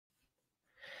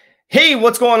Hey,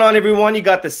 what's going on, everyone? You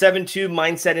got the 7-2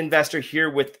 Mindset Investor here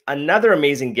with another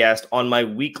amazing guest on my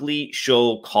weekly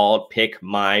show called Pick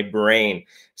My Brain.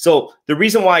 So the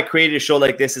reason why I created a show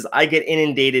like this is I get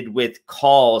inundated with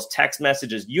calls, text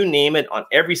messages, you name it, on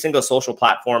every single social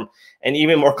platform, and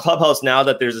even more Clubhouse now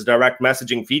that there's a direct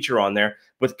messaging feature on there.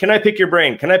 But can I pick your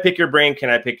brain? Can I pick your brain?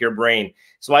 Can I pick your brain?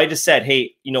 So I just said,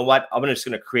 hey, you know what? I'm just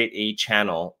going to create a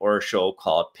channel or a show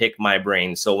called Pick My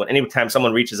Brain. So anytime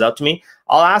someone reaches out to me,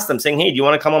 I'll ask them saying, hey, do you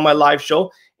want to come on my live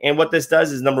show? And what this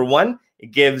does is, number one,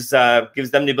 it gives them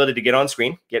the ability to get on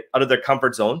screen, get out of their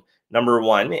comfort zone, number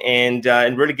one, and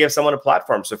really give someone a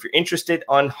platform. So if you're interested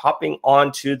on hopping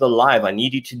onto the live, I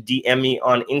need you to DM me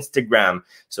on Instagram.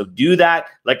 So do that.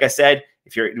 Like I said,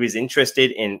 if you're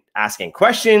interested in asking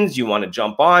questions, you want to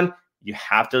jump on, you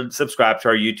have to subscribe to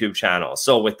our YouTube channel.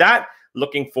 So with that,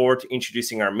 looking forward to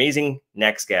introducing our amazing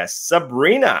next guest,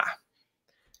 Sabrina.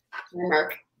 Hi,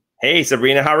 Mark. Hey,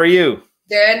 Sabrina, how are you?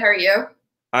 Good. How are you?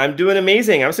 I'm doing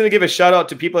amazing. I'm just going to give a shout out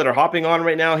to people that are hopping on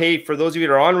right now. Hey, for those of you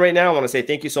that are on right now, I want to say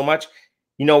thank you so much.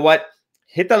 You know what?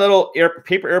 Hit that little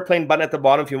paper airplane button at the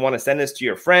bottom if you want to send this to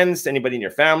your friends, anybody in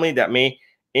your family that may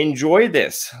enjoy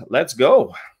this. Let's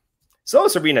go. So,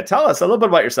 Sabrina, tell us a little bit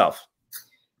about yourself.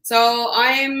 So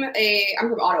I'm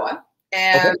from Ottawa,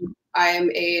 and Okay. I'm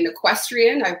an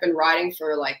equestrian. I've been riding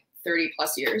for like 30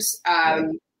 plus years.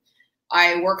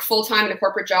 I work full-time in a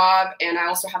corporate job, and I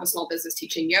also have a small business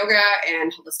teaching yoga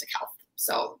and holistic health.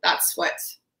 So that's what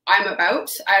I'm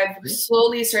about. I'm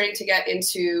slowly starting to get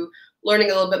into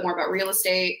learning a little bit more about real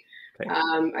estate. Okay.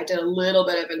 I did a little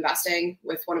bit of investing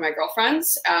with one of my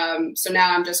girlfriends. So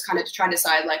now I'm just kind of trying to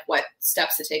decide like what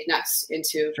steps to take next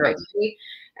into my journey.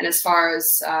 And as far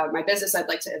as my business, I'd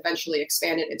like to eventually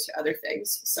expand it into other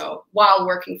things. So while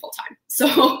working full time. So,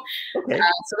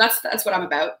 so that's what I'm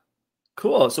about.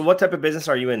 Cool. So what type of business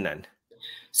are you in then?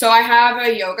 So I have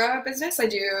a yoga business. I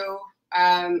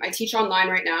teach online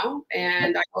right now.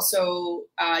 And I also,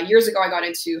 years ago, I got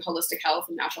into holistic health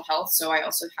and natural health. So I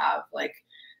also have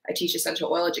I teach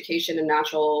essential oil education and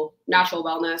natural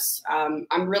wellness.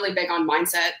 I'm really big on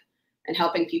mindset and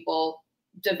helping people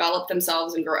develop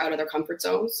themselves and grow out of their comfort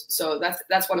zones. So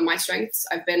that's one of my strengths.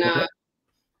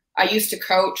 I used to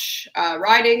coach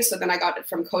riding. So then I got it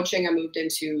from coaching. I moved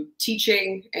into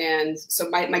teaching. And so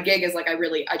my gig is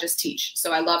I just teach.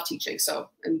 So I love teaching. So,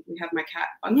 and we have my cat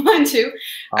online too.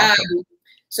 Awesome.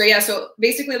 So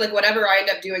basically whatever I end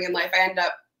up doing in life, I end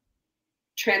up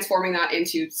transforming that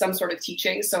into some sort of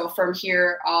teaching. So from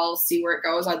here, I'll see where it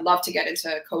goes. I'd love to get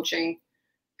into coaching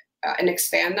and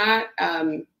expand that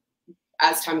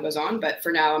as time goes on. But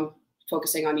for now, I'm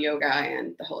focusing on yoga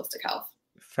and the holistic health.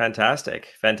 Fantastic.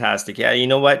 Fantastic. Yeah. You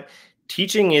know what?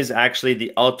 Teaching is actually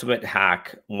the ultimate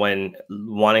hack when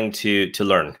wanting to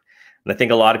learn. And I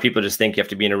think a lot of people just think you have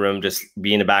to be in a room, just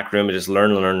be in the back room and just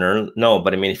learn. No,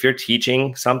 but I mean, if you're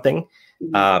teaching something,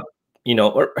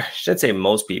 or I should say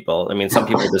most people, I mean, some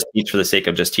people just teach for the sake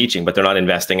of just teaching, but they're not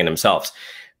investing in themselves.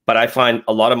 But I find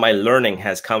a lot of my learning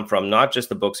has come from not just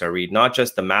the books I read, not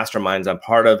just the masterminds I'm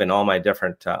part of and all my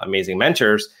different amazing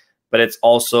mentors, but it's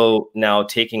also now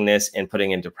taking this and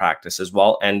putting into practice as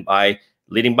well. And by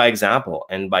leading by example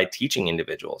and by teaching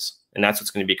individuals. And that's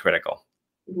what's going to be critical.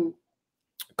 Mm-hmm.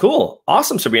 Cool.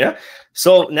 Awesome, Sabrina.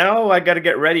 So now I got to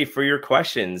get ready for your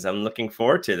questions. I'm looking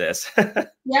forward to this.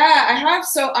 Yeah, I have.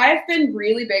 So I've been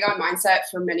really big on mindset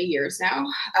for many years now.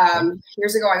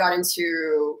 Years ago, I got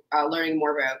into learning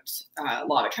more about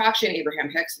law of attraction,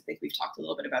 Abraham Hicks. I think we've talked a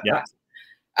little bit about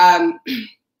that.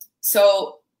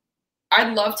 So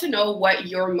I'd love to know what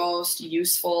your most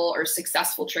useful or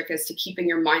successful trick is to keeping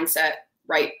your mindset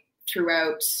right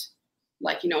throughout,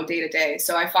 day to day.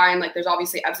 So I find there's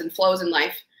obviously ebbs and flows in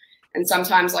life. And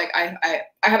sometimes I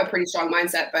have a pretty strong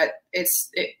mindset, but it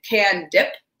can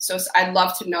dip. So I'd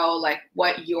love to know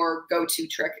what your go-to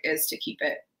trick is to keep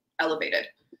it elevated.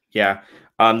 Yeah,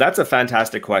 that's a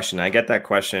fantastic question. I get that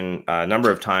question a number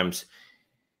of times.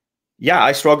 Yeah,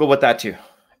 I struggle with that too.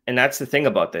 And that's the thing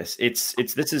about this.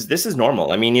 This is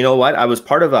normal. I mean, you know what? I was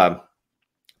part of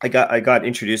I got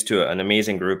introduced to an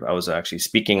amazing group. I was actually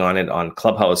speaking on it on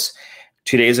Clubhouse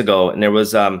 2 days ago, and there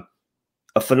was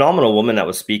a phenomenal woman that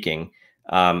was speaking.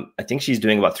 I think she's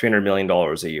doing about $300 million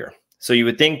a year. So you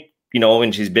would think,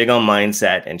 and she's big on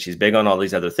mindset and she's big on all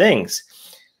these other things,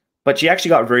 but she actually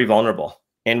got very vulnerable.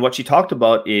 And what she talked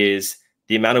about is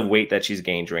the amount of weight that she's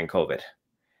gained during COVID.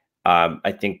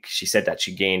 I think she said that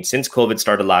she gained since COVID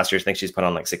started last year. I think she's put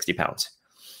on 60 pounds.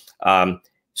 And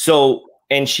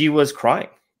she was crying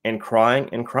and crying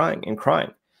and crying and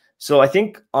crying. So I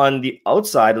think on the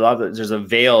outside, there's a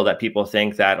veil that people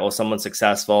think that, someone's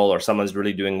successful or someone's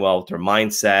really doing well with their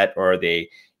mindset, or they,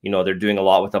 they're doing a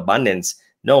lot with abundance.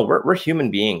 No, we're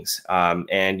human beings.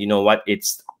 And you know what?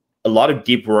 It's a lot of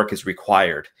deep work is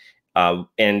required. And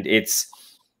it's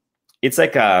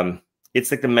like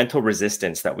the mental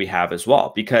resistance that we have as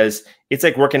well, because it's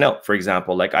like working out, for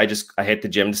example. Like I hit the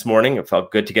gym this morning. It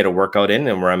felt good to get a workout in,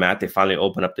 and where I'm at, they finally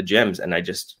open up the gyms, and I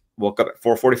just woke up at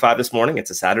 4:45 this morning.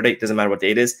 It's a Saturday. It doesn't matter what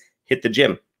day it is. Hit the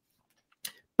gym.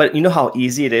 But you know how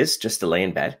easy it is just to lay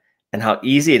in bed, and how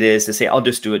easy it is to say, I'll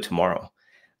just do it tomorrow.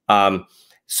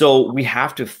 So we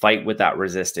have to fight with that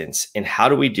resistance. And how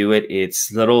do we do it?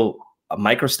 It's little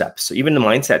micro steps. So even the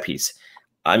mindset piece.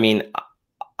 I mean,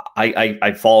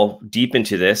 I fall deep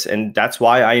into this, and that's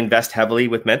why I invest heavily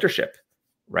with mentorship,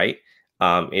 right?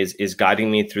 Is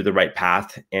guiding me through the right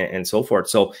path and so forth.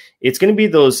 So it's going to be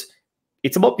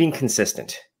it's about being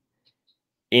consistent.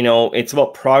 It's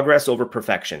about progress over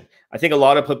perfection. I think a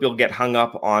lot of people get hung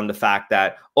up on the fact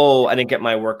that, oh, I didn't get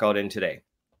my workout in today.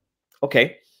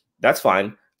 Okay, that's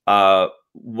fine.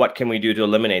 What can we do to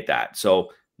eliminate that?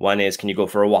 So one is, can you go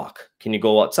for a walk? Can you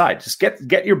go outside? Just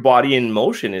get your body in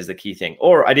motion is the key thing.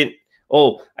 Or I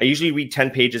usually read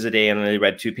 10 pages a day and I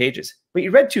read 2 pages. But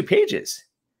you read 2 pages.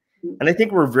 And I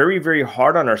think we're very, very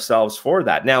hard on ourselves for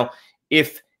that. Now,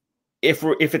 if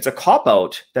it's a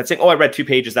cop-out that's saying, oh, I read 2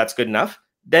 pages, that's good enough,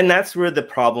 then that's where the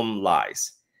problem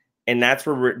lies. And that's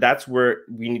where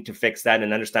we need to fix that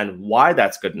and understand why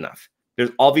that's good enough.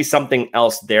 There's obviously something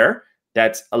else there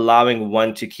that's allowing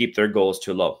one to keep their goals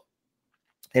too low.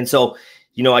 And so,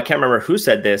 I can't remember who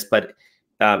said this, but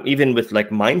even with like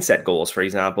mindset goals, for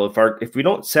example, if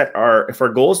our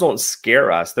goals don't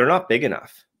scare us, they're not big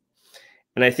enough.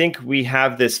 And I think we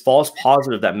have this false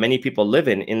positive that many people live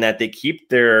in that they keep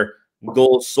their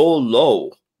goals so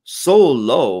low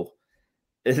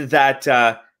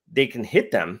that they can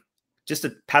hit them just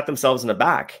to pat themselves in the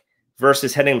back,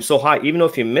 versus hitting them so high, even though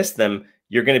if you miss them,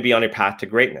 you're going to be on your path to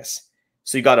greatness.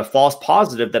 So you got a false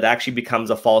positive that actually becomes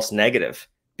a false negative,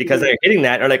 because they're hitting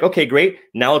that and are like, okay, great.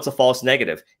 Now it's a false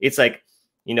negative. It's like,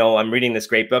 I'm reading this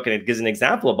great book and it gives an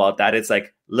example about that. It's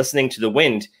like listening to the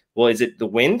wind. Well, is it the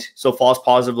wind? So false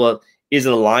positive, well, is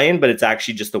it a lion, but it's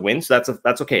actually just the wind. So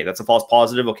that's okay. That's a false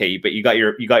positive. Okay. But you got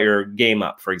your game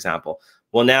up, for example.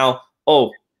 Well, now,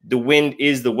 oh, the wind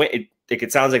is the wind.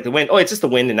 It sounds like the wind. Oh, it's just the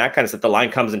wind and that kind of stuff. The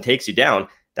line comes and takes you down.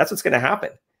 That's what's going to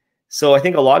happen. So I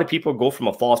think a lot of people go from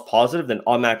a false positive, then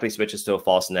automatically switches to a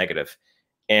false negative.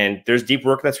 And there's deep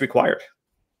work that's required.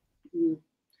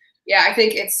 Yeah, I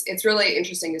think it's really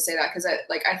interesting to say that, because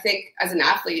I think as an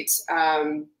athlete,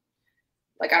 I've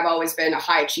always been a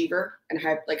high achiever, and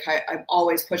I'm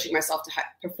always pushing myself to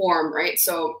perform, right?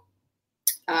 So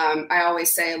I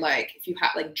always say, if you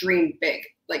have dream big,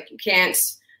 you can't.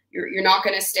 You're not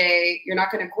going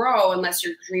to grow unless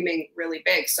you're dreaming really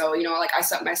big. So, I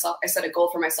set a goal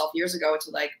for myself years ago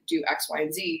to do X, Y,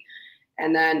 and Z.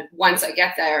 And then once I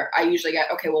get there, I usually get,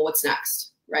 okay, well, what's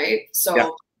next? Right.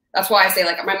 So that's why I say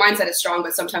my mindset is strong,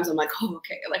 but sometimes I'm like, oh,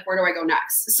 okay, where do I go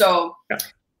next? So,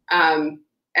 and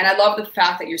I love the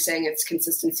fact that you're saying it's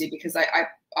consistency, because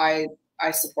I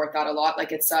support that a lot.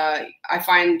 I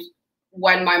find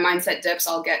when my mindset dips,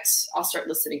 I'll start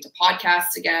listening to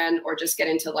podcasts again, or just get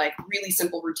into really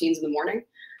simple routines in the morning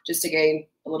just to gain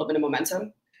a little bit of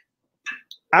momentum.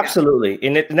 Absolutely.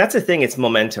 Yeah. And that's the thing, it's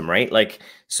momentum, right?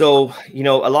 So,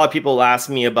 a lot of people ask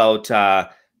me about,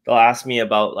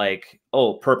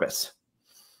 purpose.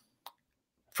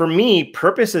 For me,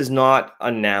 purpose is not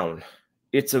a noun.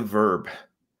 It's a verb.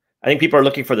 I think people are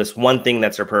looking for this one thing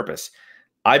that's their purpose.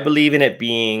 I believe in it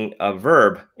being a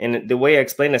verb. And the way I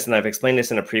explain this, and I've explained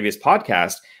this in a previous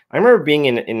podcast, I remember being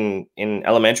in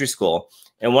elementary school,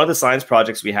 and one of the science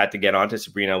projects we had to get onto,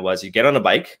 Sabrina, was you get on a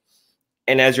bike,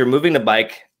 and as you're moving the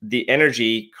bike, the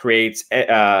energy creates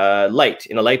light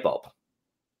in a light bulb.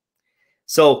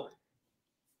 So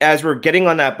as we're getting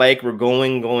on that bike, we're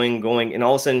going, and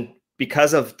all of a sudden,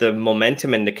 because of the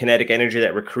momentum and the kinetic energy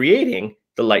that we're creating,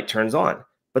 the light turns on.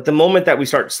 But the moment that we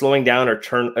start slowing down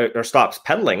or stops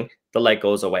pedaling, the light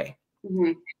goes away.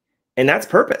 Mm-hmm. And that's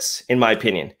purpose, in my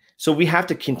opinion. So we have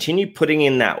to continue putting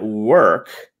in that work,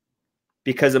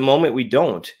 because the moment we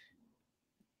don't,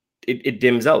 it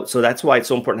dims out. So that's why it's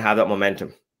so important to have that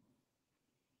momentum.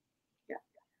 Yeah.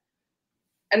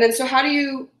 And then, so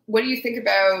what do you think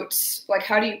about,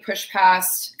 how do you push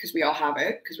past, because we all have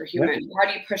it, because we're human. Yeah.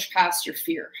 How do you push past your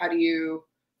fear? How do you,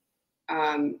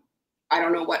 I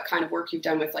don't know what kind of work you've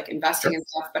done with investing and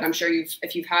stuff, but I'm sure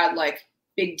if you've had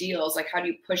big deals, how do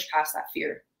you push past that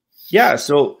fear? Yeah.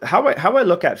 So how I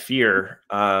look at fear,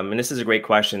 and this is a great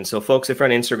question. So folks, if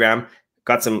you're on Instagram,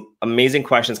 got some amazing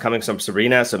questions coming from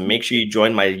Sabrina. So make sure you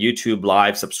join my YouTube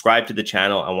live, subscribe to the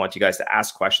channel. I want you guys to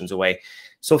ask questions away.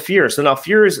 So fear. So now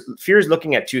fear is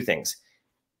looking at two things.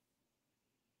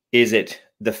 Is it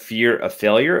the fear of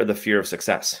failure or the fear of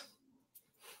success?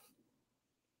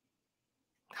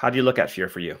 How do you look at fear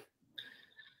for you?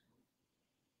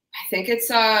 I think it's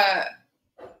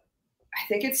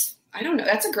I don't know.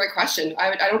 That's a great question.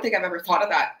 I don't think I've ever thought of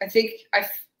that.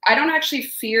 I don't actually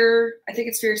fear. I think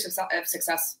it's fear of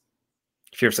success.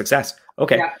 Fear of success.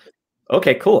 Okay. Yeah.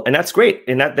 Okay, cool. And that's great.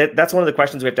 And that's one of the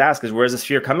questions we have to ask is, where's this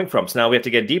fear coming from? So now we have to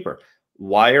get deeper.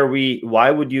 Why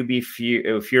would you be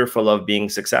fearful of being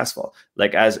successful?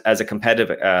 Like as a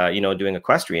competitive, doing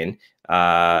equestrian,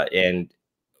 and,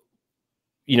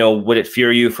 would it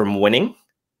fear you from winning?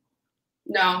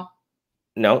 No.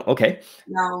 No. Okay.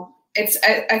 No.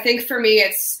 I think for me,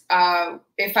 it's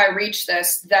if I reach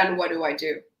this, then what do I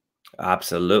do?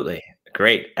 Absolutely.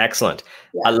 Great. Excellent.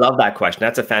 Yeah. I love that question.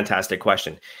 That's a fantastic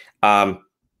question.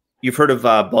 You've heard of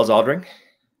Buzz Aldrin?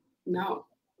 No.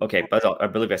 Okay. Buzz, I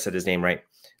believe I said his name right.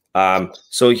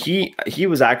 So he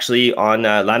was actually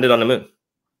landed on the moon.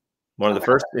 One of the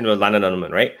first, landed on the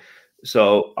moon, right?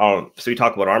 So we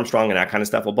talk about Armstrong and that kind of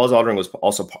stuff. Well, Buzz Aldrin was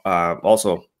also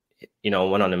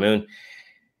went on the moon.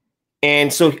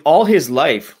 And so all his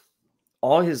life,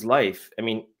 I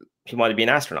mean, he wanted to be an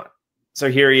astronaut. So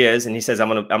here he is, and he says, I'm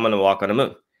gonna walk on the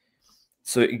moon.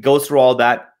 So he goes through all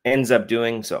that, ends up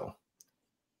doing so.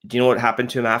 Do you know what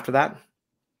happened to him after that?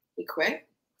 He quit.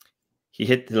 He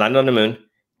landed on the moon,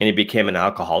 and he became an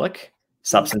alcoholic,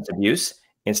 substance abuse,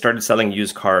 and started selling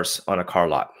used cars on a car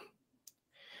lot.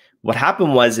 What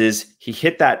happened is he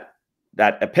hit that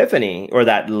epiphany, or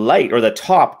that light, or the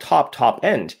top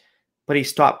end, but he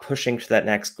stopped pushing to that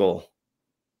next goal.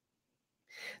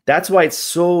 That's why it's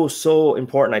so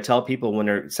important. I tell people when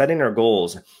they're setting their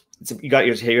goals, you got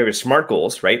your SMART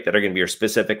goals, right? That are going to be your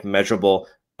specific, measurable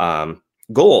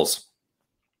goals.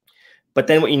 But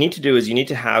then what you need to do is you need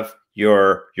to have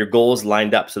your goals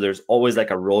lined up. So there's always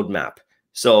like a roadmap.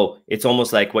 So it's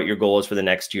almost like what your goal is for the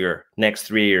next year, next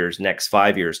 3 years, next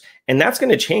 5 years. And that's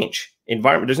going to change.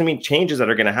 Environment doesn't mean changes that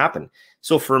are going to happen.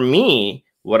 So for me,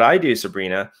 what I do,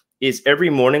 Sabrina, is every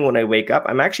morning when I wake up,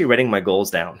 I'm actually writing my goals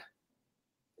down.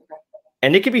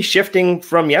 And it could be shifting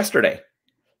from yesterday,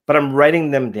 but I'm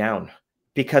writing them down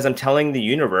because I'm telling the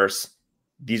universe,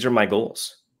 these are my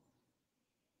goals.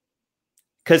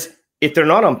 Because if they're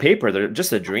not on paper, they're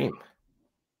just a dream.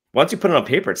 Once you put it on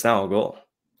paper, it's now a goal.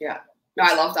 Yeah. No,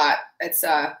 I love that. It's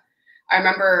I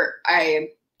remember I've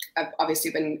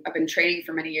obviously I've been training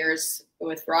for many years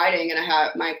with riding, and I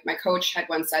have my coach had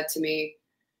once said to me,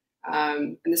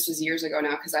 and this was years ago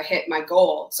now, because I hit my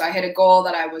goal. So I hit a goal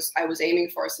that I was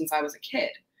aiming for since I was a kid.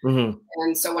 Mm-hmm.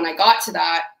 And so when I got to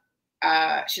that,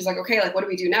 she's like, okay, like, what do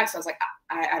we do next? I was like,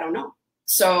 I don't know.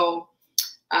 So,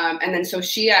 and then so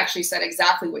she actually said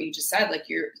exactly what you just said. Like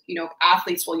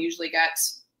athletes will usually get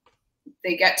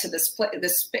to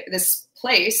this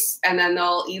place, and then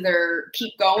they'll either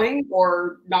keep going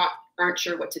or aren't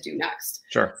sure what to do next.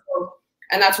 Sure. So,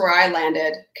 and that's where I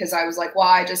landed, because I was like, well,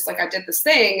 I did this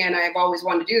thing and I've always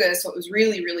wanted to do this. So it was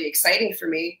really, really exciting for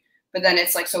me. But then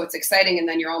it's like, so it's exciting, and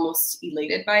then you're almost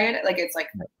elated by it. Like it's like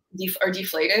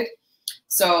deflated.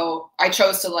 So I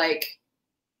chose to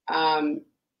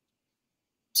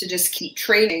just keep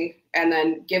training and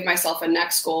then give myself a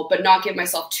next goal, but not give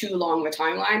myself too long of a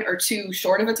timeline or too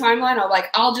short of a timeline.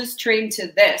 I'll just train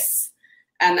to this,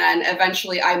 and then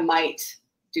eventually I might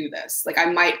do this. Like I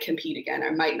might compete again, I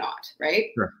might not, right?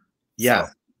 Sure. Yeah.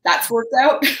 So that's worked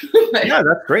out. Yeah,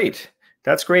 that's great.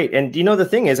 That's great. And the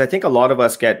thing is, I think a lot of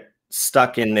us get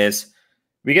stuck in this.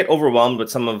 We get overwhelmed with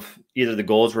some of either the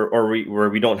goals or where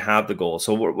we don't have the goals.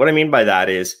 So what I mean by that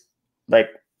is, like,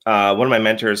 one of my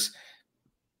mentors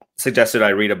suggested I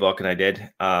read a book, and I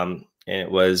did. And it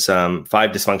was 5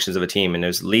 Dysfunctions of a Team, and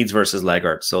there's leads versus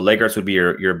laggards. So laggards would be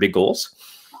your big goals.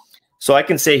 So I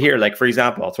can say here, like, for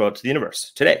example, I'll throw it to the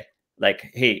universe today. Like,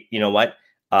 hey, you know what?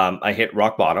 I hit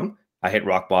rock bottom. I hit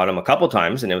rock bottom a couple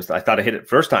times, and I thought I hit it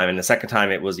first time, and the second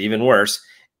time it was even worse.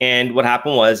 And what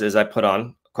happened is I put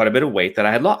on quite a bit of weight that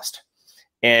I had lost.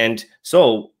 And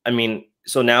so,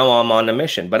 so now I'm on a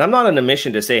mission, but I'm not on a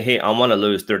mission to say, hey, I want to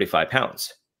lose 35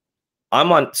 pounds.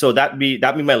 So that'd be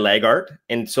my laggard.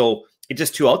 And so it's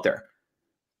just too out there.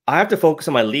 I have to focus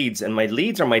on my leads, and my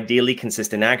leads are my daily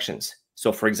consistent actions.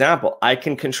 So for example, I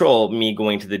can control me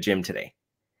going to the gym today.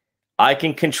 I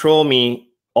can control me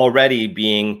already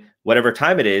being whatever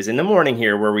time it is in the morning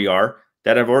here where we are,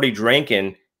 that I've already drank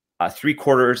in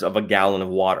 3/4 of a gallon of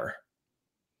water.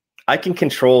 I can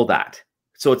control that.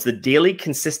 So it's the daily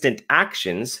consistent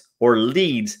actions or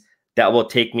leads that will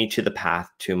take me to the path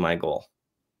to my goal.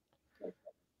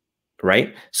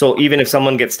 Right? So even if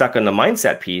someone gets stuck on the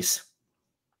mindset piece,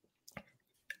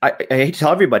 I hate to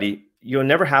tell everybody, you'll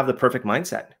never have the perfect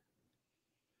mindset.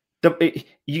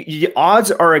 The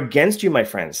odds are against you, my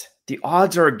friends. The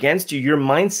odds are against you. Your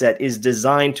mindset is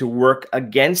designed to work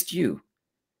against you.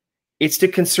 It's to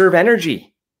conserve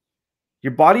energy.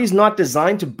 Your body is not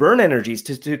designed to burn energy, it's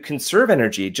to conserve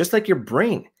energy, just like your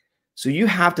brain. So you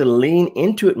have to lean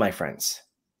into it, my friends.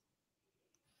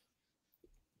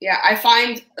 Yeah, I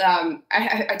find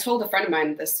I told a friend of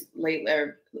mine this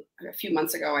a few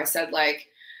months ago. I said, like,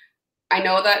 I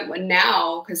know that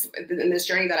now, because in this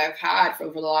journey that I've had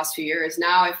over the last few years,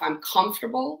 now if I'm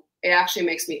comfortable, it actually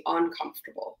makes me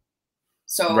uncomfortable.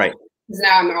 So right. Because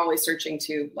now I'm always searching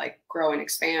to like grow and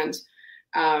expand.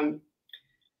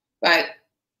 But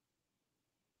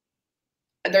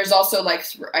there's also like,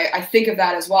 I think of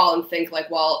that as well and think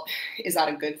like, well, is that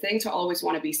a good thing to always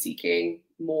want to be seeking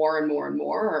more and more and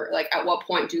more? Or like, at what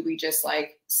point do we just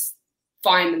like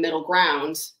find the middle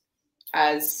ground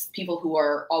as people who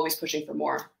are always pushing for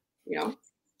more, you know?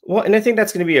 Well, and I think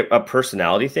that's going to be a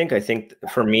personality thing. I think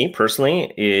for me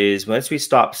personally is once we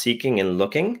stop seeking and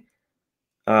looking,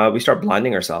 we start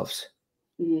blinding ourselves.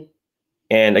 Mm-hmm.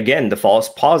 And again, the false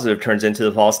positive turns into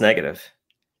the false negative.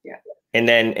 Yeah. And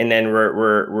then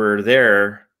we're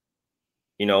there,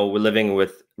 you know, we're living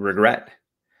with regret,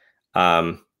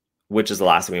 which is the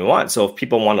last thing we want. So if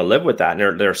people want to live with that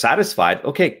and they're satisfied,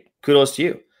 okay, kudos to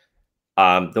you.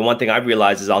 The one thing I've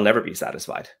realized is I'll never be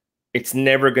satisfied. It's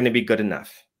never going to be good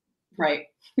enough. Right.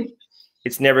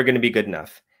 It's never going to be good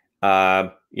enough.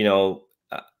 You know,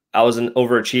 I was an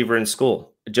overachiever in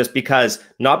school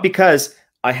not because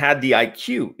I had the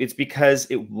IQ. It's because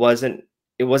it wasn't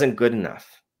good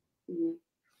enough. Mm-hmm.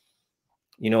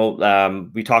 You know,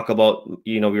 we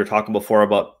were talking before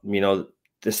about, you know,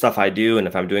 the stuff I do and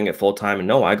if I'm doing it full time. And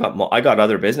no, I got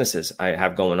other businesses I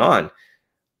have going on,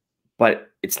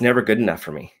 but it's never good enough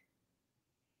for me.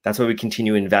 That's why we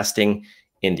continue investing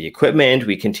in the equipment.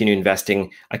 I continue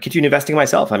investing in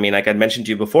myself. I mean, like I mentioned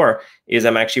to you before, is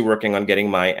I'm actually working on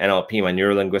getting my NLP, my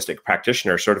neuro-linguistic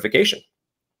practitioner certification.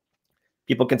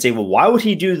 People can say, well, why would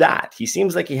he do that? He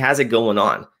seems like he has it going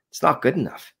on. It's not good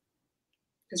enough.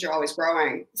 Because you're always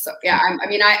growing. So yeah,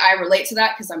 I relate to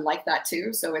that because I'm like that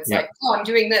too. So it's like, oh, I'm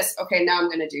doing this. Okay, now I'm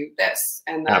going to do this.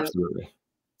 And then, absolutely.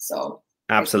 So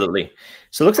absolutely.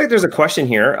 So it looks like there's a question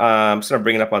here. I'm just going to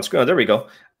bring it up on screen. Oh, there we go.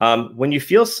 When you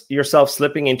feel yourself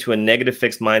slipping into a negative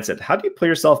fixed mindset, how do you pull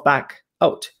yourself back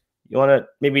out? You want to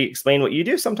maybe explain what you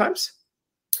do sometimes?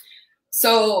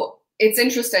 So it's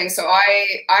interesting. So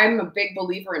I'm a big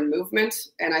believer in movement,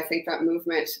 and I think that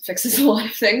movement fixes a lot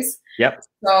of things. Yep.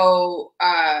 So,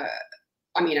 I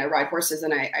ride horses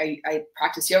and I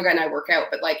practice yoga and I work out,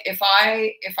 but like, if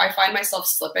I find myself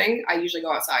slipping, I usually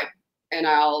go outside and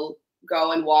I'll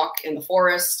go and walk in the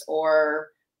forest or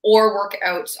work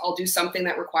out. I'll do something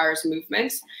that requires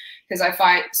movement because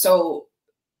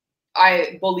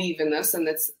I believe in this, and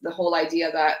it's the whole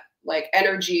idea that like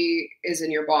energy is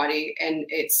in your body and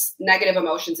it's negative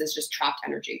emotions is just trapped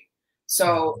energy.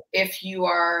 So if you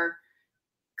are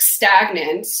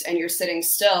stagnant and you're sitting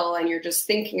still and you're just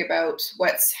thinking about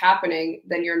what's happening,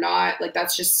 then you're not like,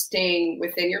 that's just staying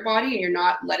within your body and you're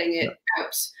not letting it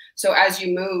out. So as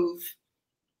you move,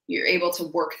 you're able to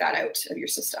work that out of your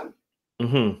system.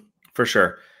 Mm-hmm. For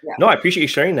sure. Yeah. No, I appreciate you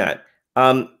sharing that.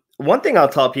 One thing I'll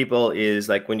tell people is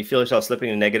like, when you feel yourself slipping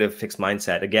in a negative fixed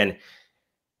mindset, again,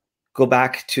 go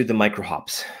back to the micro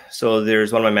hops. So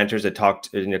there's one of my mentors that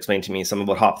talked and explained to me some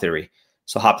about hop theory.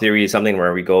 So hop theory is something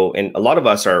where we go, and a lot of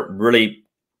us are really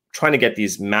trying to get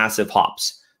these massive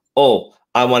hops. Oh,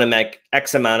 I want to make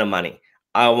X amount of money.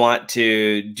 I want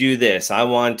to do this. I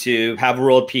want to have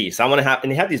world peace. And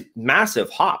they have these massive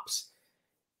hops.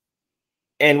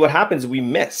 And what happens, we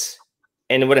miss.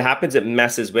 And what happens, it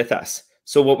messes with us.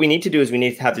 So what we need to do is we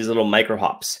need to have these little micro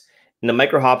hops. And the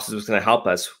micro hops is what's going to help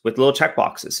us with little check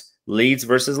boxes, leads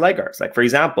versus laggards. Like, for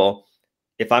example,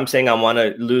 if I'm saying I want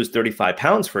to lose 35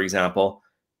 pounds, for example,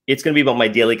 it's going to be about my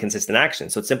daily consistent action.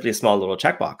 So it's simply a small little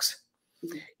checkbox.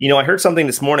 You know, I heard something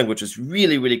this morning, which was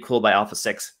really, really cool by Alpha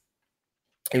 6.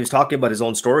 He was talking about his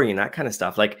own story and that kind of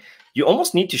stuff. Like, you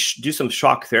almost need to do some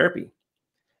shock therapy.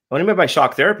 What I mean by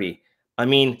shock therapy, I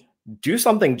mean, do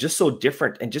something just so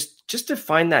different and just to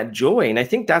find that joy. And I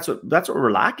think that's what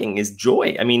we're lacking is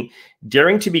joy. I mean,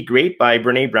 Daring to Be Great by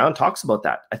Brene Brown talks about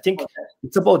that. I think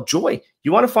it's about joy.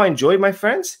 You want to find joy, my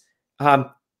friends?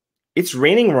 It's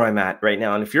raining where I'm at right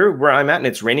now. And if you're where I'm at and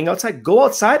it's raining outside, go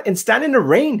outside and stand in the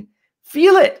rain.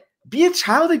 Feel it. Be a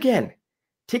child again.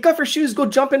 Take off your shoes, go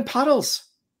jump in puddles.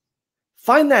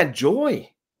 Find that joy.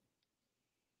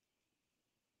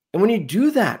 And when you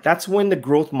do that, that's when the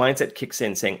growth mindset kicks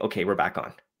in saying, okay, we're back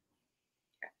on.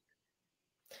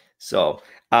 So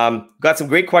got some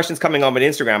great questions coming on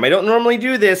Instagram. I don't normally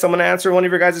do this. I'm going to answer one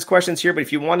of your guys' questions here, but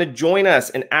if you want to join us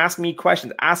and ask me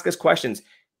questions, ask us questions,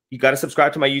 you got to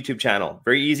subscribe to my YouTube channel.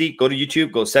 Very easy. Go to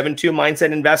YouTube, go 72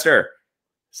 Mindset Investor,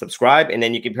 subscribe, and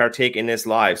then you can partake in this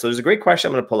live. So there's a great question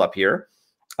I'm going to pull up here.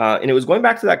 And it was going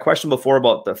back to that question before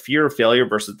about the fear of failure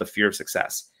versus the fear of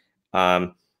success.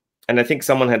 And I think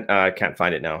someone had, can't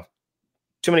find it now.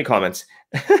 Too many comments.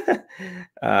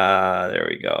 There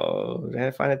we go. Did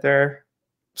I find it there?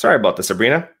 Sorry about this,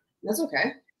 Sabrina. That's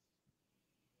okay.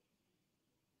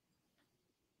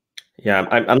 Yeah,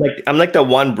 I'm like the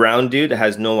one brown dude that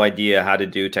has no idea how to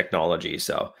do technology.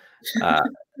 So,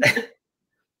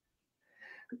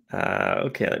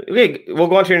 okay, we'll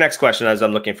go on to your next question as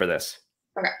I'm looking for this.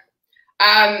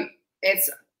 Okay, it's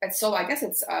so I guess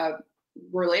it's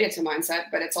related to mindset,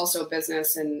 but it's also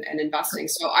business and investing.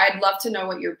 So I'd love to know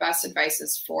what your best advice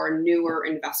is for newer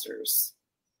investors.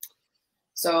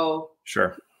 So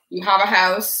sure, you have a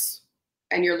house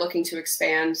and you're looking to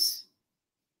expand.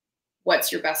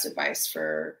 What's your best advice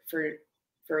for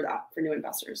new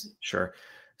investors? Sure.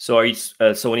 So are you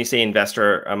so when you say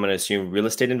investor, I'm going to assume real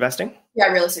estate investing? Yeah,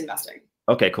 real estate investing.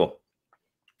 Okay, cool.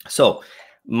 So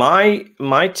my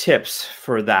tips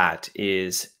for that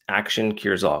is action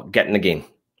cures all. Get in the game.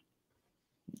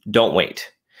 Don't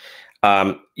wait.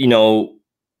 I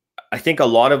think a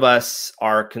lot of us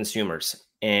are consumers.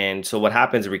 And so what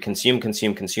happens is we consume.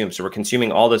 So we're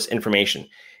consuming all this information.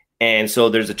 And so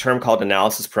there's a term called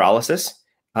analysis paralysis.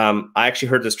 I actually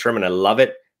heard this term and I love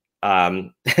it.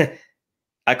 I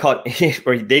call it,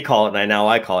 or they call it, and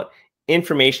I call it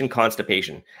information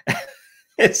constipation.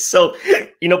 So,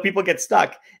 people get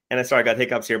stuck. And sorry, I got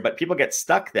hiccups here, but people get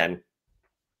stuck then.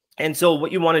 And so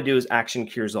what you want to do is action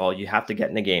cures all. You have to get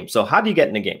in the game. So how do you get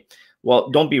in the game?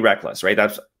 Well, don't be reckless, right?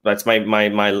 That's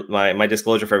my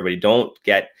disclosure for everybody. Don't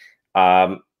get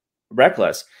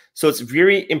reckless. So it's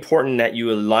very important that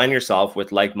you align yourself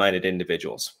with like-minded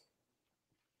individuals.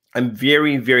 I'm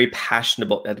very, very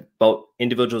passionate about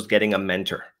individuals getting a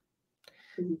mentor.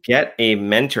 Mm-hmm. Get a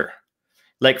mentor.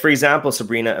 Like, for example,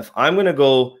 Sabrina, if I'm going to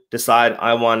go decide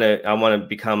I want to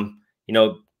become,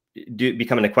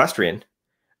 become an equestrian,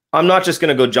 I'm not just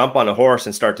going to go jump on a horse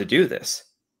and start to do this.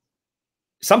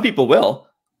 Some people will.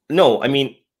 No, I'm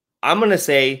going to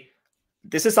say,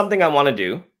 this is something I want to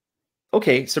do.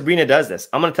 Okay, Sabrina does this.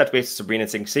 I'm going to touch base with Sabrina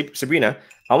and say, Sabrina,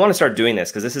 I want to start doing this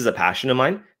because this is a passion of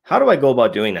mine. How do I go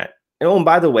about doing that? And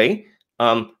by the way,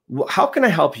 how can I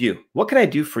help you? What can I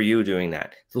do for you doing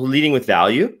that? So leading with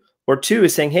value. Or two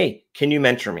is saying, hey, can you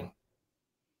mentor me?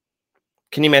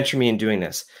 Can you mentor me in doing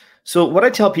this? So what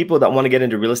I tell people that want to get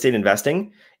into real estate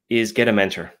investing is get a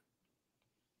mentor.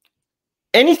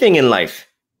 Anything in life.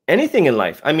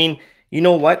 You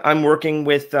know what? I'm working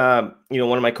with, one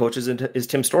of my coaches is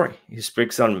Tim Story. He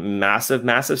speaks on massive,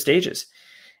 massive stages.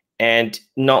 And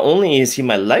not only is he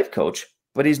my life coach,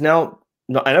 but he's now,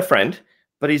 and a friend,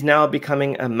 but he's now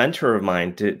becoming a mentor of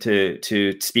mine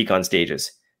to speak on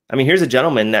stages. Here's a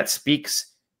gentleman that speaks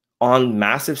on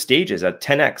massive stages at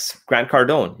 10X, Grant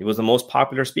Cardone. He was the most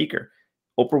popular speaker,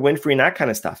 Oprah Winfrey and that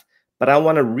kind of stuff. But I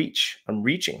want to reach. I'm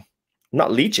reaching. I'm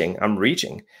not leeching, I'm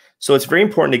reaching. So it's very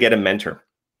important to get a mentor.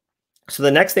 So the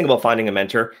next thing about finding a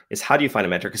mentor is, how do you find a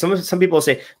mentor? Because some people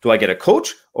say, do I get a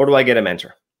coach or do I get a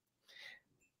mentor?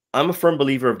 I'm a firm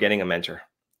believer of getting a mentor.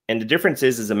 And the difference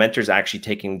is a mentor is actually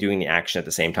doing the action at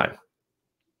the same time.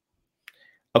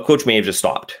 A coach may have just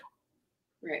stopped.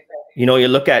 Right. You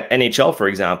look at NHL, for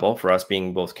example, for us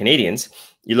being both Canadians,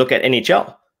 you look at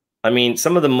NHL.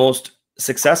 Some of the most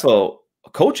successful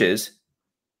coaches,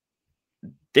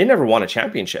 they never won a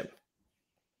championship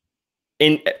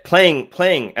in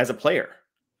playing as a player.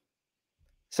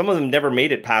 Some of them never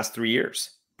made it past 3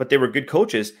 years, but they were good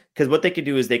coaches because what they can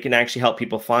do is they can actually help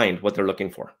people find what they're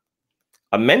looking for.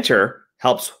 A mentor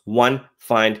helps one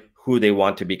find who they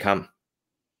want to become,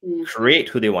 create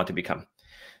who they want to become.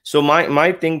 So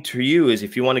my thing to you is,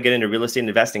 if you want to get into real estate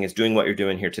investing, is doing what you're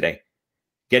doing here today.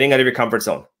 Getting out of your comfort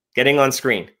zone, getting on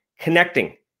screen,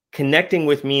 connecting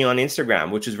with me on Instagram,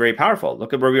 which is very powerful.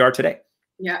 Look at where we are today.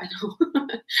 Yeah, I know.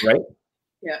 Right?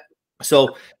 Yeah.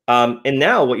 So, and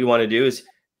now what you want to do is,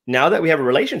 now that we have a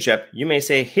relationship, you may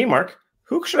say, hey, Mark,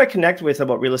 who should I connect with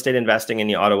about real estate investing in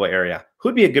the Ottawa area?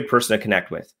 Who'd be a good person to connect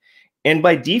with? And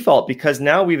by default, because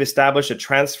now we've established a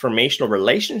transformational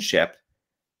relationship,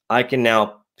 I can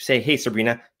now say, hey,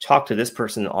 Sabrina, talk to this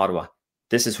person in Ottawa.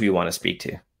 This is who you want to speak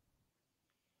to.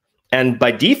 And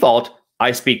by default,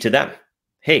 I speak to them.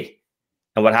 Hey,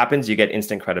 and what happens? You get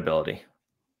instant credibility.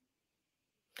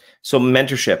 So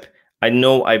mentorship. I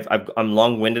know I'm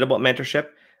long-winded about mentorship.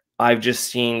 I've just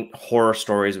seen horror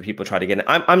stories of people try to get in.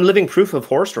 I'm living proof of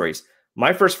horror stories.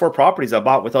 My first 4 properties I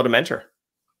bought without a mentor.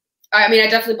 I mean, I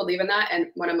definitely believe in that. And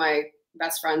one of my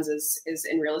best friends is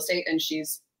in real estate, and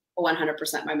she's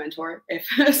 100% my mentor.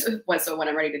 So when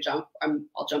I'm ready to jump,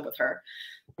 I'll jump with her.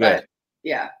 Good. But,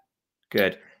 yeah.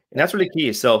 Good. And that's really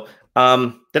key. So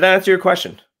did I answer your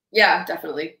question? Yeah,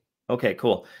 definitely. Okay,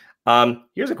 cool.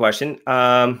 Here's a question.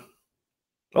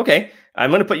 Okay, I'm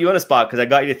going to put you on a spot because I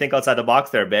got you to think outside the box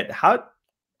there a bit.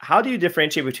 How do you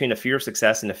differentiate between a fear of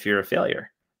success and a fear of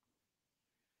failure?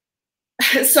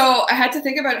 So I had to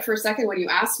think about it for a second when you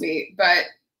asked me, but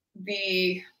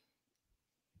and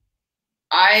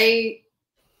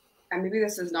maybe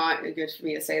this is not good for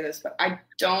me to say this, but I'm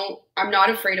not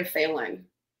afraid of failing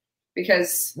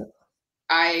because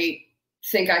I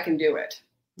think I can do it.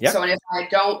 Yep. So, and if I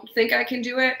don't think I can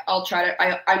do it, I'll try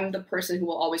to, I'm the person who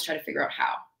will always try to figure out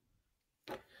how.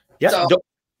 Yeah. So,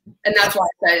 and that's why I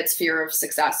said it's fear of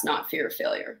success, not fear of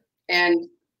failure. And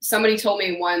somebody told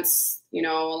me once, a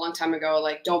long time ago,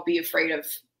 like, don't be afraid of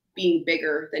being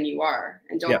bigger than you are,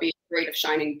 and don't be afraid of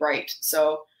shining bright.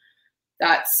 So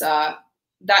that's,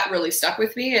 that really stuck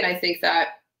with me. And I think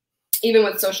that even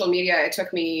with social media, it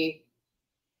took me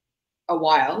a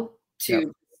while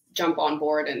to jump on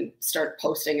board and start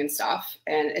posting and stuff.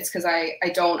 And it's because I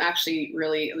don't actually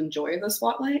really enjoy the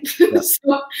spotlight.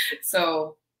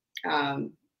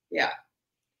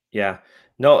 Yeah.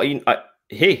 No,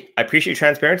 hey, I appreciate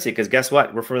transparency because guess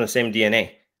what? We're from the same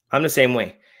DNA. I'm the same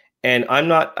way. And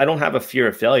I don't have a fear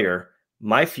of failure.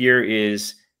 My fear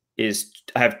is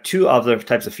I have 2 other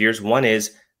types of fears. One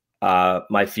is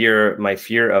my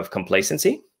fear of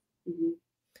complacency,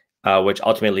 which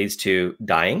ultimately leads to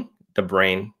dying. The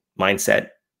brain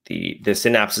mindset, the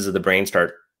synapses of the brain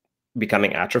start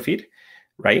becoming atrophied,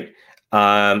 right?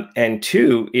 And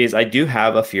 2 is I do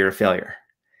have a fear of failure.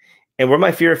 And where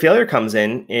my fear of failure comes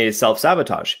in is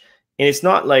self-sabotage. And it's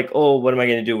not like, oh, what am I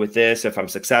going to do with this if I'm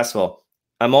successful?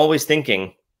 I'm always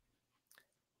thinking,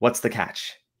 what's the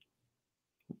catch?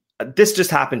 This just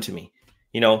happened to me.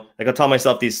 Like I'll tell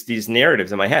myself these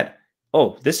narratives in my head.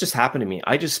 Oh, this just happened to me.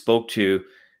 I just spoke to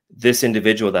this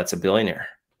individual that's a billionaire.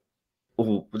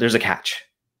 Oh, there's a catch.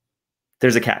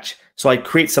 There's a catch. So I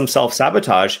create some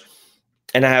self-sabotage,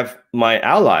 and I have my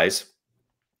allies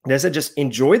that said, just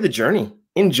enjoy the journey.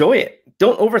 Enjoy it.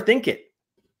 Don't overthink it,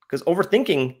 because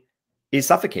overthinking is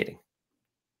suffocating.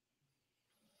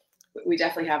 We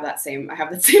definitely have that same. I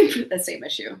have the same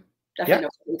issue. Definitely no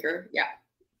thinker. Yeah.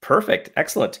 Perfect.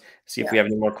 Excellent. See if we have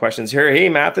any more questions here. Hey,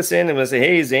 Matheson. I'm going to say,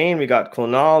 hey, Zane. We got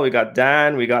Kunal. We got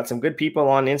Dan. We got some good people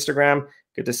on Instagram.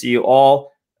 Good to see you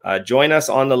all. Join us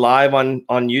on the live on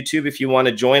YouTube if you want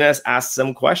to join us. Ask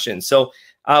some questions. So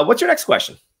what's your next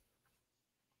question?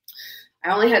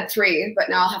 I only had 3, but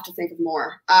now I'll have to think of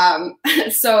more.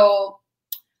 So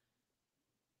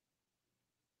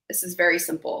this is very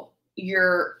simple.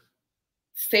 Your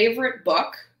favorite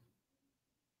book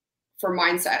for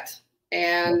mindset,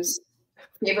 and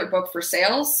favorite book for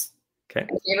sales, and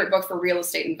favorite book for real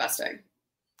estate investing.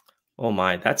 Oh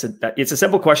my, it's a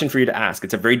simple question for you to ask.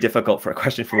 It's a very difficult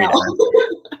question for me to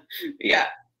ask. Yeah.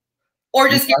 Or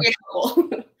just give me a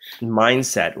couple.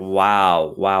 Mindset.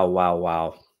 Wow.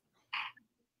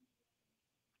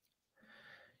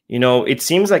 It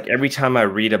seems like every time I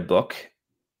read a book,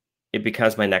 it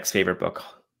becomes my next favorite book.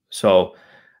 So,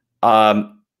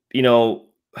 I'm going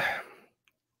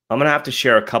to have to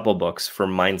share a couple books for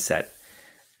mindset.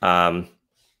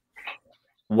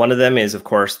 One of them is, of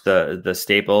course, the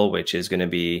staple, which is going to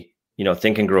be,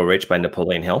 Think and Grow Rich by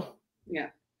Napoleon Hill. Yeah.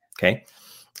 Okay.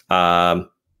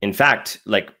 In fact,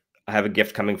 like, I have a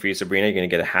gift coming for you, Sabrina. You're going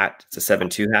to get a hat. It's a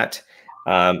 7-2 hat.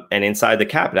 And inside the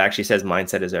cap, it actually says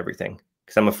mindset is everything.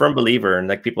 Because I'm a firm believer, and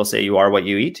like people say, you are what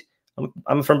you eat.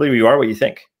 I'm a firm believer you are what you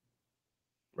think.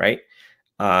 Right?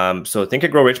 So Think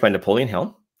and Grow Rich by Napoleon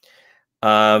Hill.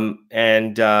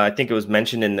 And I think it was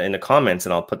mentioned in the comments,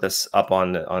 and I'll put this up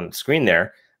on screen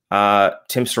there.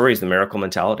 Tim Storey's The Miracle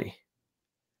Mentality.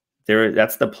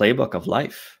 That's the playbook of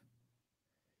life.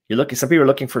 Some people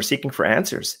are seeking for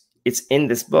answers. It's in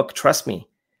this book, trust me,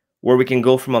 where we can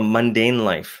go from a mundane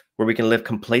life, where we can live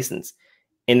complacent.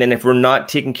 And then if we're not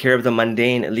taking care of the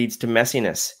mundane, it leads to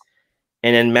messiness.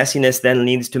 And then messiness then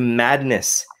leads to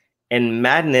madness. And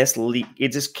madness,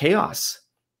 it's just chaos.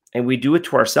 And we do it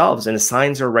to ourselves, and the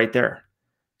signs are right there.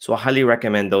 So I highly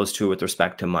recommend those 2 with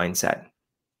respect to mindset.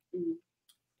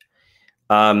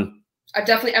 I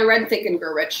read Think and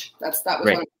Grow Rich. That was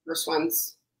one of the first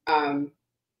ones a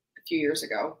few years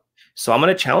ago. So I'm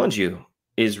going to challenge you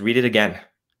is read it again.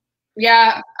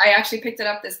 Yeah, I actually picked it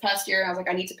up this past year. And I was like,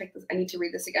 I need to pick this. I need to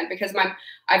read this again because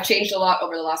I've changed a lot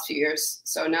over the last few years.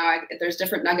 So now there's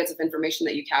different nuggets of information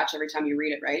that you catch every time you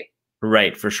read it, right?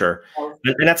 Right, for sure.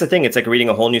 And that's the thing. It's like reading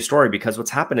a whole new story because what's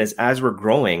happened is as we're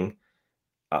growing,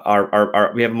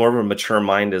 we have more of a mature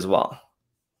mind as well,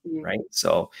 right?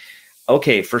 So,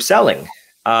 okay, for selling,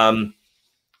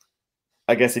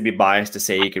 I guess it'd be biased to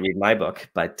say you could read my book,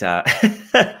 but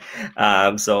I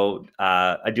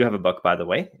do have a book, by the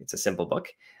way. It's a simple book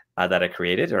that I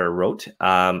created or wrote.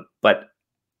 But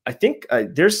I think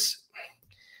there's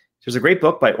a great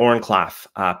book by Oren Klaff,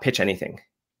 Pitch Anything.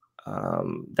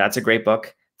 That's a great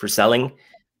book for selling.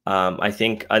 I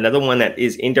think another one that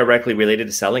is indirectly related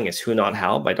to selling is Who Not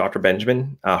How by Dr.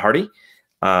 Benjamin Hardy.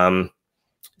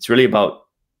 It's really about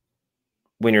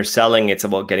when you're selling, it's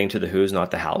about getting to the who's,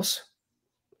 not the hows.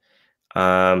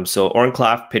 So Oren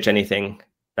Klaff, Pitch Anything,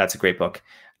 that's a great book.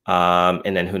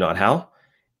 And then Who Not How.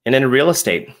 And then real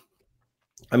estate.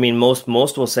 I mean, most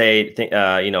will say,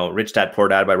 Rich Dad, Poor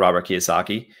Dad by Robert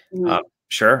Kiyosaki.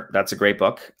 Sure, that's a great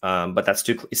book, but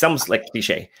it sounds like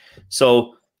cliche.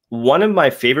 So one of my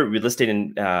favorite real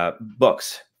estate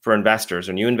books for investors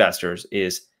or new investors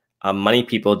is Money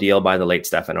People Deal by the late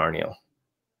Stefan Aarnio.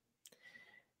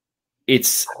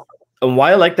 And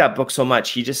why I like that book so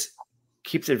much, he just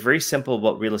keeps it very simple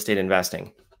about real estate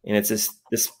investing. And it's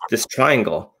this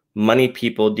triangle, money,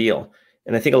 people, deal.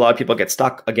 And I think a lot of people get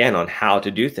stuck again on how to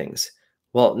do things.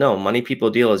 Well, no, money, people,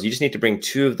 deal is you just need to bring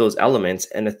two of those elements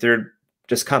and the third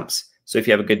just comes. So if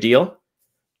you have a good deal,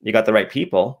 you got the right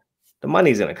people, the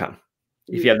money's going to come.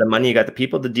 If you have the money, you got the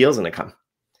people, the deal's going to come.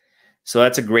 So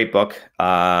that's a great book.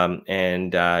 Rest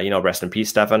in peace,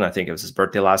 Stefan. I think it was his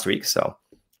birthday last week. So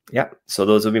yeah, so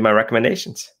those would be my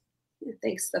recommendations.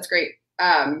 Thanks. That's great.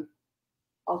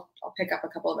 I'll pick up a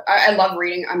couple of, I love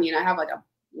reading. I mean, I have like a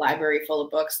library full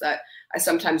of books that I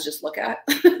sometimes just look at.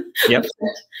 Yep.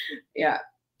 Yeah.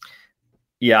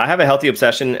 Yeah. I have a healthy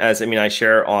obsession as I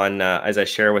share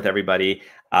with everybody,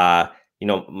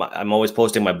 I'm always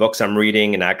posting my books I'm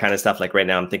reading and that kind of stuff. Like right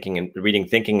now I'm reading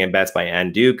Thinking in Bets by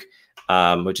Ann Duke,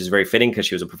 which is very fitting because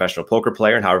she was a professional poker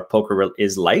player and how poker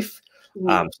is life.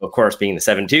 So of course, being the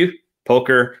 7-2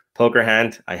 poker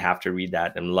hand, I have to read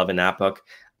that. I'm loving that book.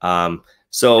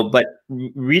 But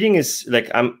reading is like,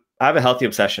 I have a healthy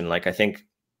obsession. Like I think,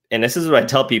 and this is what I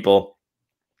tell people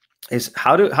is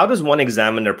how does one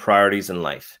examine their priorities in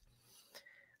life?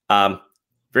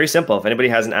 Very simple. If anybody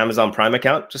has an Amazon Prime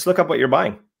account, just look up what you're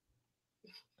buying.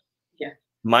 Yeah.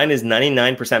 Mine is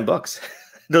 99% books.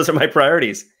 Those are my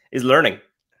priorities, is learning.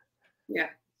 Yeah.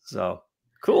 So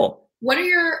cool. What are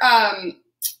your,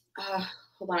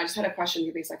 hold on, I just had a question.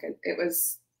 Give me a second. It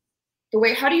was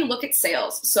how do you look at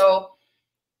sales? So,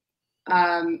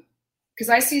 because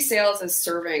I see sales as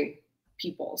serving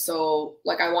people. So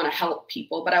like I want to help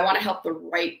people, but I want to help the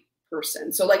right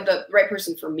person. So like the right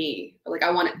person for me, like I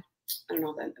don't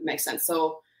know if that makes sense.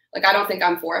 So like, I don't think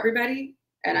I'm for everybody.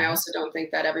 And I also don't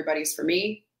think that everybody's for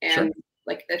me, and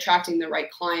like attracting the right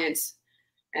clients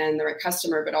and the right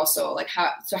customer, but also like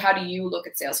how do you look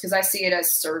at sales? Because I see it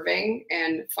as serving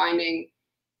and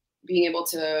being able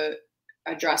to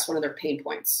address one of their pain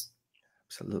points.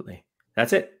 Absolutely.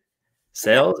 That's it.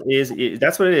 Sales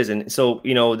that's what it is. And so,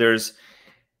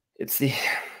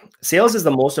 sales is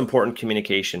the most important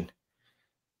communication.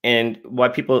 And why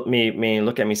people may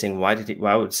look at me saying, why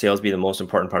would sales be the most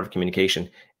important part of communication?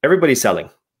 Everybody's selling.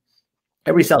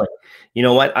 You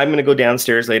know what? I'm going to go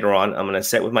downstairs later on. I'm going to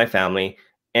sit with my family,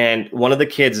 and one of the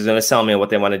kids is going to sell me what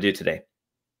they want to do today.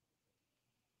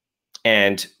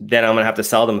 And then I'm going to have to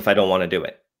sell them if I don't want to do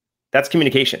it. That's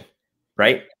communication,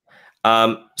 right?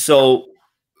 So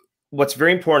what's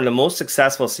very important, the most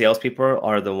successful salespeople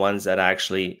are the ones that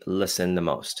actually listen the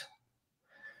most,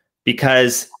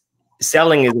 because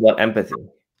selling is about empathy.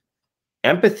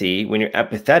 Empathy, when you're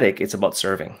empathetic, it's about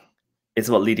serving. It's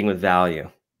about leading with value.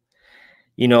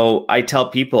 I tell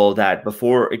people that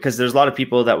because there's a lot of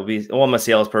people that will be, I'm a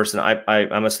salesperson.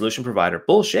 I'm a solution provider.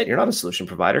 Bullshit. You're not a solution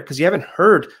provider because you haven't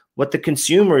heard what the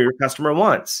consumer, your customer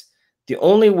wants. The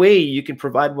only way you can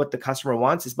provide what the customer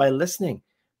wants is by listening.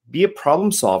 Be a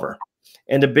problem solver.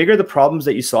 And the bigger the problems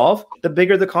that you solve, the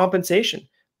bigger the compensation.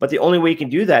 But the only way you can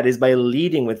do that is by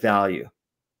leading with value.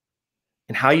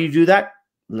 And how you do that?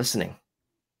 Listening,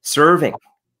 serving.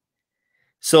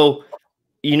 So,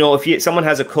 if someone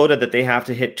has a quota that they have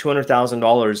to hit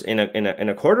 $200,000 in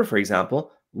a quarter, for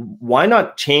example, why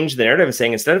not change the narrative and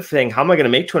saying, instead of saying, how am I going to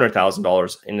make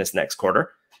 $200,000 in this next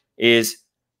quarter, is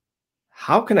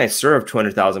how can I serve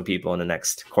 200,000 people in the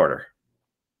next quarter?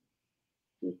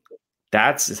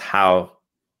 That's how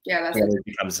it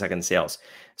becomes second sales.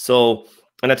 So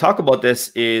and I talk about this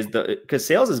is because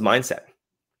sales is mindset.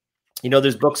 You know,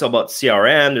 there's books about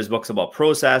CRM, there's books about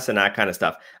process and that kind of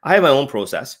stuff. I have my own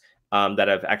process that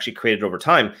I've actually created over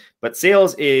time, but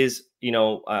sales is, you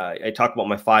know, I talk about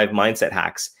my 5 mindset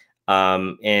hacks,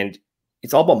 and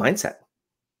it's all about mindset.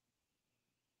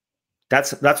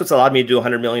 That's what's allowed me to do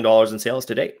 $100 million in sales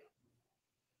to date.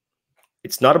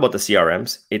 It's not about the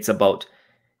CRMs. It's about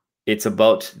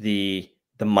the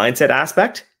mindset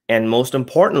aspect. And most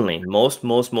importantly, most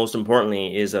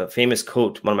importantly is a famous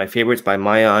quote, one of my favorites by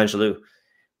Maya Angelou,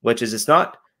 which is, it's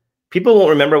not, people won't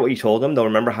remember what you told them. They'll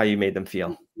remember how you made them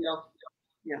feel.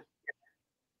 Yeah.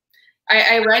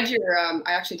 I read your,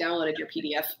 I actually downloaded your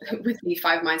PDF with the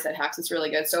 5 mindset hacks. It's really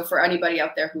good. So for anybody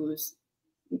out there who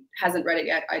hasn't read it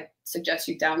yet, I suggest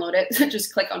you download it.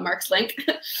 Just click on Mark's link.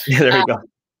 Yeah, there you go.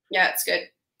 Yeah, it's good.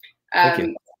 Thank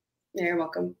you. Yeah, you're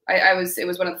welcome. It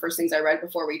was one of the first things I read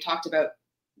before we talked about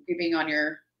you being on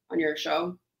your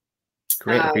show.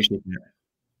 Great, appreciate that.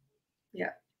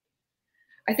 Yeah.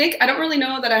 I think I don't really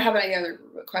know that I have any other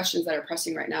questions that are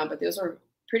pressing right now, but those are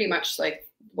pretty much like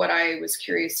what I was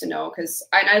curious to know, because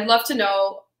I'd love to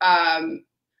know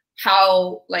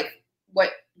how, like,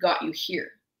 what got you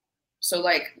here. So,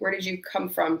 like, where did you come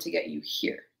from to get you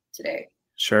here today?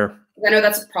 Sure. I know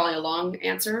that's probably a long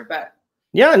answer, but.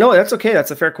 Yeah, no, that's okay.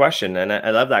 That's a fair question. And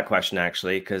I love that question,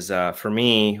 actually, because for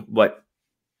me,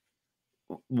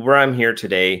 where I'm here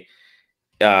today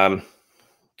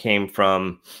came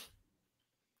from,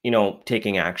 you know,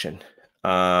 taking action.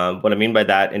 What I mean by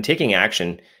that, and taking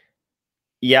action,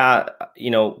 yeah, you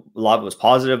know, a lot of it was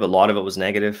positive, a lot of it was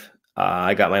negative.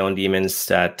 I got my own demons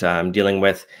that I'm dealing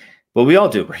with, but we all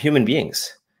do. We're human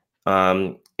beings.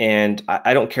 And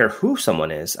I don't care who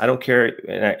someone is. I don't care.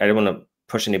 And I don't want to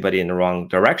push anybody in the wrong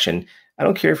direction. I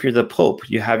don't care if you're the Pope.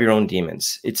 You have your own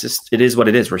demons. It's just, it is what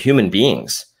it is. We're human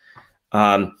beings.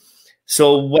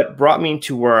 So what brought me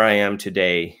to where I am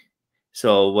today,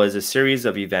 was a series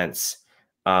of events,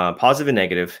 positive and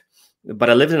negative,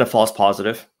 but I lived in a false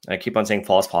positive. I keep on saying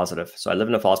false positive. So I lived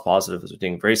in a false positive. I was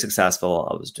doing very successful.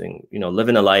 I was doing, you know,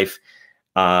 living a life.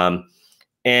 And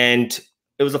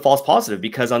it was a false positive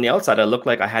because on the outside, I looked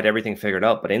like I had everything figured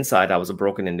out, but inside I was a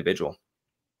broken individual.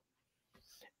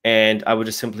 And I would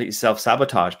just simply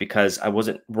self-sabotage because I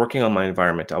wasn't working on my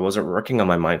environment. I wasn't working on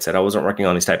my mindset. I wasn't working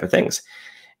on these type of things.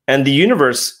 And the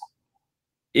universe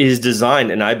is designed,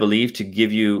 and I believe, to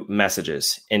give you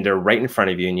messages, and they're right in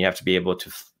front of you, and you have to be able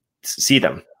to see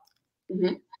them.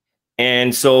 Mm-hmm.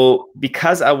 And so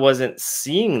because I wasn't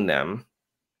seeing them,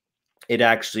 it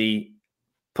actually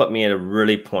put me at a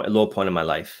really low point in my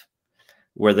life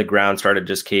where the ground started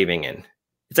just caving in.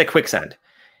 It's like quicksand.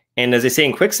 And as they say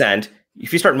in quicksand,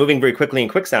 if you start moving very quickly in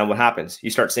quicksand, what happens? You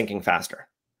start sinking faster.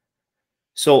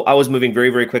 So I was moving very,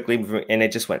 very quickly, and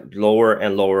it just went lower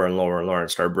and lower and lower and lower, and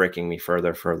started breaking me further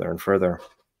and further.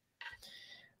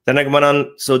 Then I went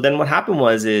on. So then what happened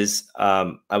was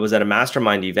I was at a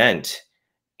mastermind event,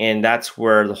 and that's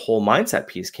where the whole mindset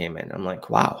piece came in. I'm like,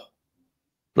 wow,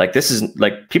 like this is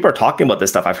like, people are talking about this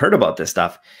stuff. I've heard about this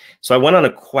stuff. So I went on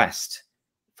a quest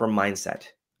for mindset.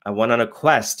 I went on a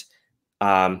quest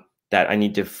that I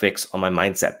need to fix on my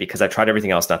mindset because I tried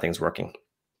everything else. Nothing's working.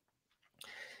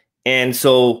 And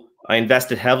so I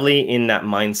invested heavily in that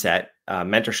mindset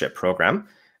mentorship program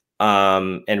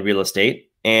and real estate.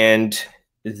 And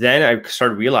then I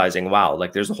started realizing, wow,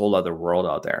 like there's a whole other world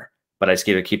out there, but I just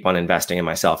got to keep on investing in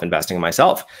myself. So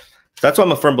that's why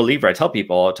I'm a firm believer. I tell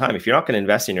people all the time, if you're not going to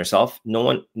invest in yourself,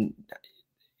 don't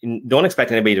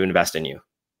expect anybody to invest in you.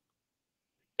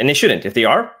 And they shouldn't. If they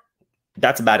are,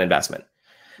 that's a bad investment.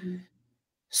 Mm-hmm.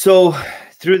 So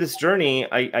through this journey,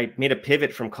 I made a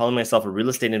pivot from calling myself a real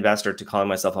estate investor to calling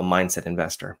myself a mindset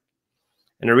investor.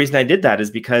 And the reason I did that is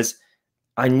because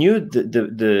I knew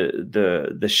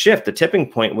the shift, the tipping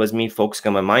point was me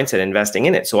focusing on my mindset, investing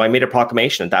in it. So I made a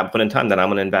proclamation at that point in time that I'm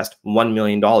going to invest $1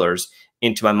 million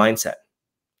into my mindset.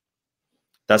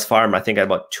 Thus far, I think I had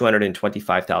about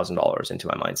 $225,000 into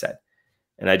my mindset.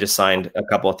 And I just signed a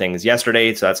couple of things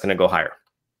yesterday, so that's going to go higher.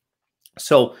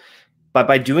 So, but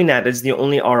by doing that, it's the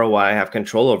only ROI I have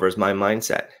control over is my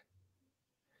mindset.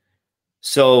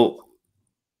 So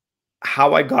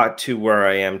how I got to where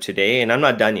I am today, and I'm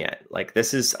not done yet. Like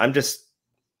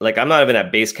I'm not even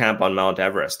at base camp on Mount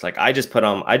Everest. Like I just put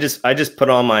on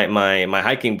my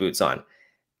hiking boots on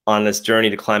this journey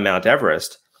to climb Mount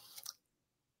Everest.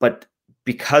 But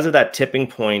because of that tipping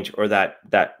point or that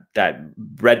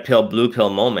red pill, blue pill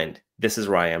moment, this is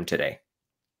where I am today.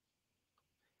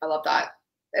 I love that.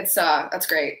 It's that's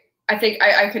great. I think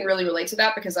I can really relate to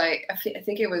that because I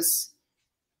think it was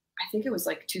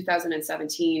like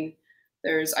 2017.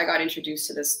 I got introduced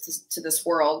to this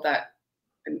world that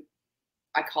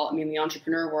I call it, the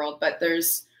entrepreneur world, but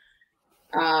there's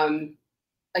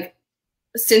like,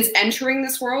 since entering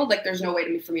this world, like there's no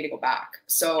way for me to go back.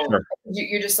 So sure.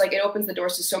 You're just like, it opens the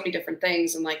doors to so many different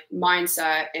things, and like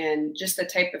mindset and just the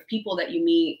type of people that you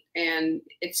meet. And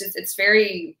it's a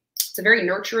very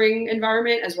nurturing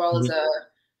environment, as well as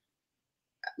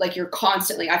like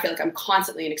I feel like I'm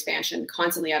constantly in expansion,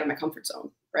 constantly out of my comfort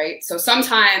zone. Right. So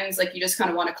sometimes like you just kind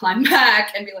of want to climb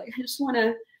back and be like, I just want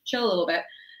to chill a little bit,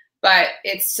 but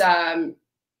it's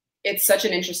such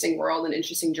an interesting world and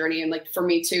interesting journey. And like for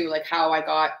me too, like how I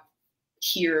got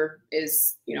here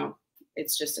is,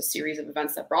 it's just a series of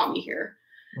events that brought me here.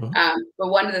 But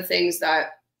one of the things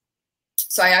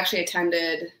so I actually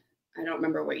attended, I don't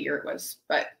remember what year it was,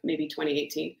 but maybe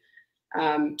 2018.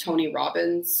 Tony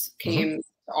Robbins came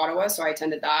to Ottawa. So I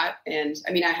attended that. And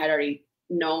I mean, I had already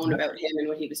known about him and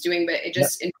what he was doing, but it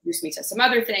just introduced me to some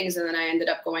other things. And then I ended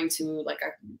up going to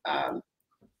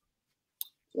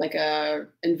like a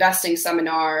investing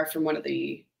seminar from one of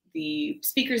the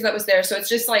speakers that was there. So it's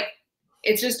just like,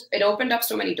 it opened up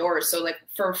so many doors. So like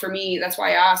for me, that's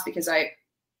why I asked, because I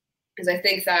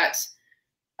think that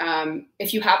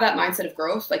if you have that mindset of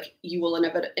growth, like you will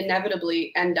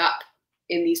inevitably end up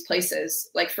in these places.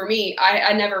 Like for me,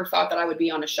 I never thought that I would be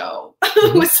on a show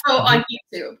on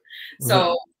YouTube.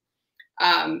 So,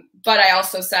 but I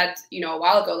also said, a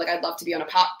while ago, like I'd love to be on a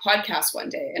podcast one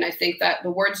day. And I think that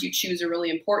the words you choose are really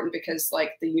important, because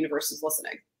like the universe is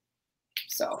listening.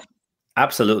 So.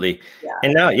 Absolutely. Yeah.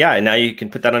 And now you can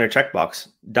put that on your checkbox.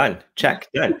 Done. Check.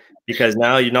 Done. Because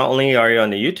now you not only are you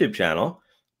on the YouTube channel,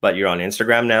 but you're on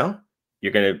Instagram now.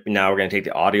 We're going to take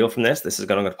the audio from this. This is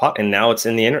going to pop, and now it's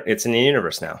in the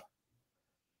universe now.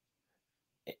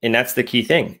 And that's the key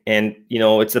thing. And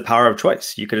it's the power of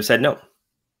choice. You could have said no.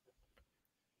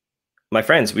 My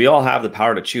friends, we all have the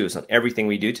power to choose on everything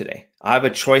we do today. I have a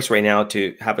choice right now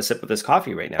to have a sip of this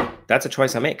coffee right now. That's a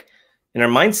choice I make. And our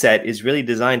mindset is really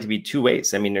designed to be two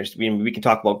ways. I mean, we can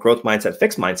talk about growth mindset,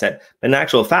 fixed mindset, but in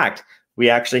actual fact, we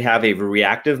actually have a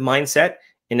reactive mindset,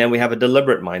 and then we have a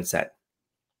deliberate mindset.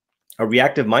 A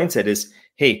reactive mindset is,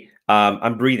 hey,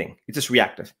 I'm breathing. It's just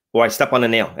reactive. Or I step on a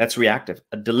nail. That's reactive.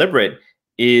 A deliberate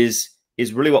is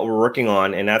really what we're working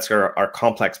on, and that's our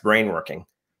complex brain working.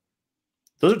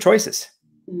 Those are choices.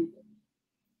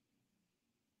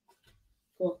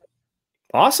 Cool.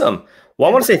 Awesome. Well,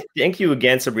 I want to say thank you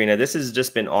again, Sabrina. This has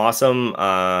just been awesome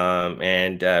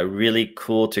and really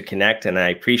cool to connect, and I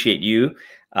appreciate you.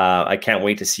 I can't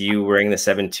wait to see you wearing the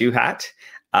 7-2 hat,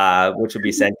 which will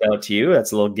be sent out to you.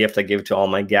 That's a little gift I give to all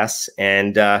my guests.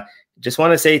 And just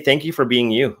want to say thank you for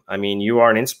being you. I mean, you are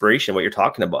an inspiration, what you're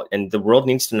talking about, and the world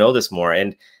needs to know this more.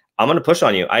 And I'm going to push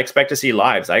on you. I expect to see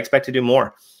lives. I expect to do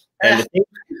more. And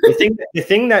the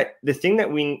thing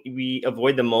that we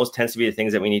avoid the most tends to be the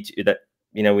things that we need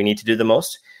to do the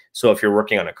most. So if you're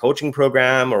working on a coaching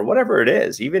program or whatever it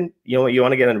is, even you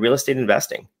want to get into real estate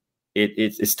investing,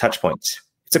 it's touch points.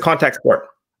 It's a contact sport.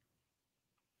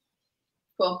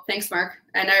 Cool. Thanks, Mark.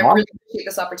 And I really appreciate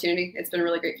this opportunity. It's been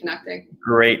really great connecting.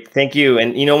 Great. Thank you.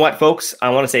 And you know what, folks? I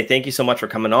want to say thank you so much for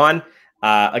coming on.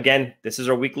 Again, this is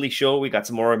our weekly show. We got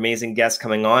some more amazing guests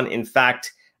coming on. In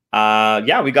fact,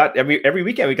 we got every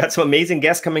weekend, we got some amazing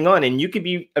guests coming on, and you could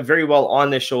be very well on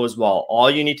this show as well.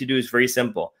 All you need to do is very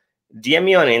simple. DM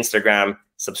me on Instagram,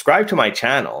 subscribe to my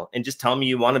channel, and just tell me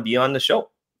you want to be on the show.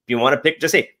 If you want to pick,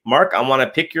 just say, Mark, I want to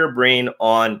pick your brain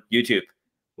on YouTube.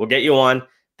 We'll get you on.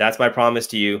 That's my promise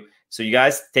to you. So you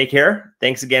guys take care.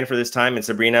 Thanks again for this time. And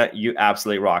Sabrina, you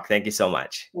absolutely rock. Thank you so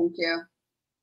much. Thank you.